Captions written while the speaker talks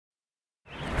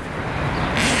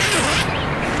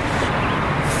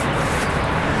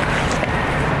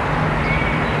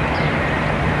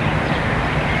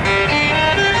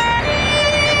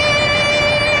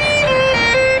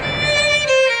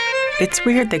It's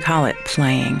weird they call it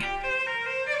playing.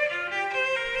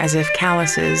 As if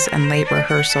calluses and late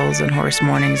rehearsals and hoarse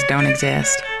mornings don't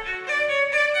exist.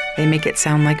 They make it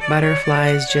sound like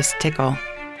butterflies just tickle,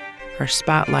 or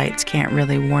spotlights can't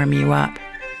really warm you up.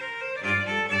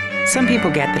 Some people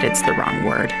get that it's the wrong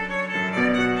word.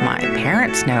 My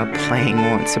parents know playing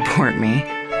won't support me,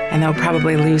 and they'll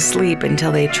probably lose sleep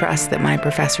until they trust that my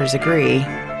professors agree.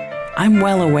 I'm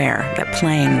well aware that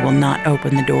playing will not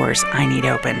open the doors I need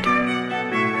opened.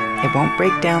 It won't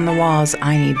break down the walls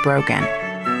I need broken,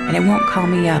 and it won't call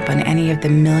me up on any of the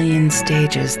million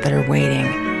stages that are waiting.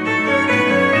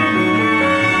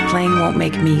 Playing won't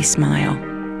make me smile.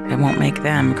 It won't make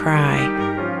them cry.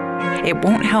 It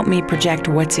won't help me project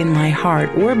what's in my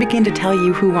heart or begin to tell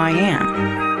you who I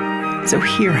am. So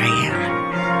here I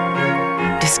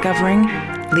am, discovering,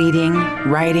 leading,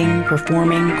 writing,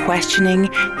 performing, questioning,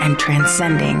 and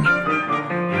transcending.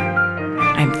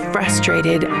 I'm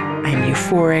frustrated, I'm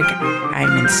euphoric,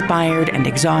 I'm inspired and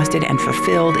exhausted and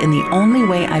fulfilled in the only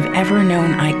way I've ever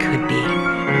known I could be.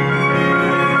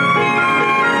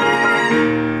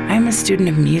 I'm a student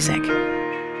of music,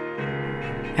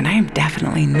 and I am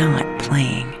definitely not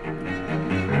playing.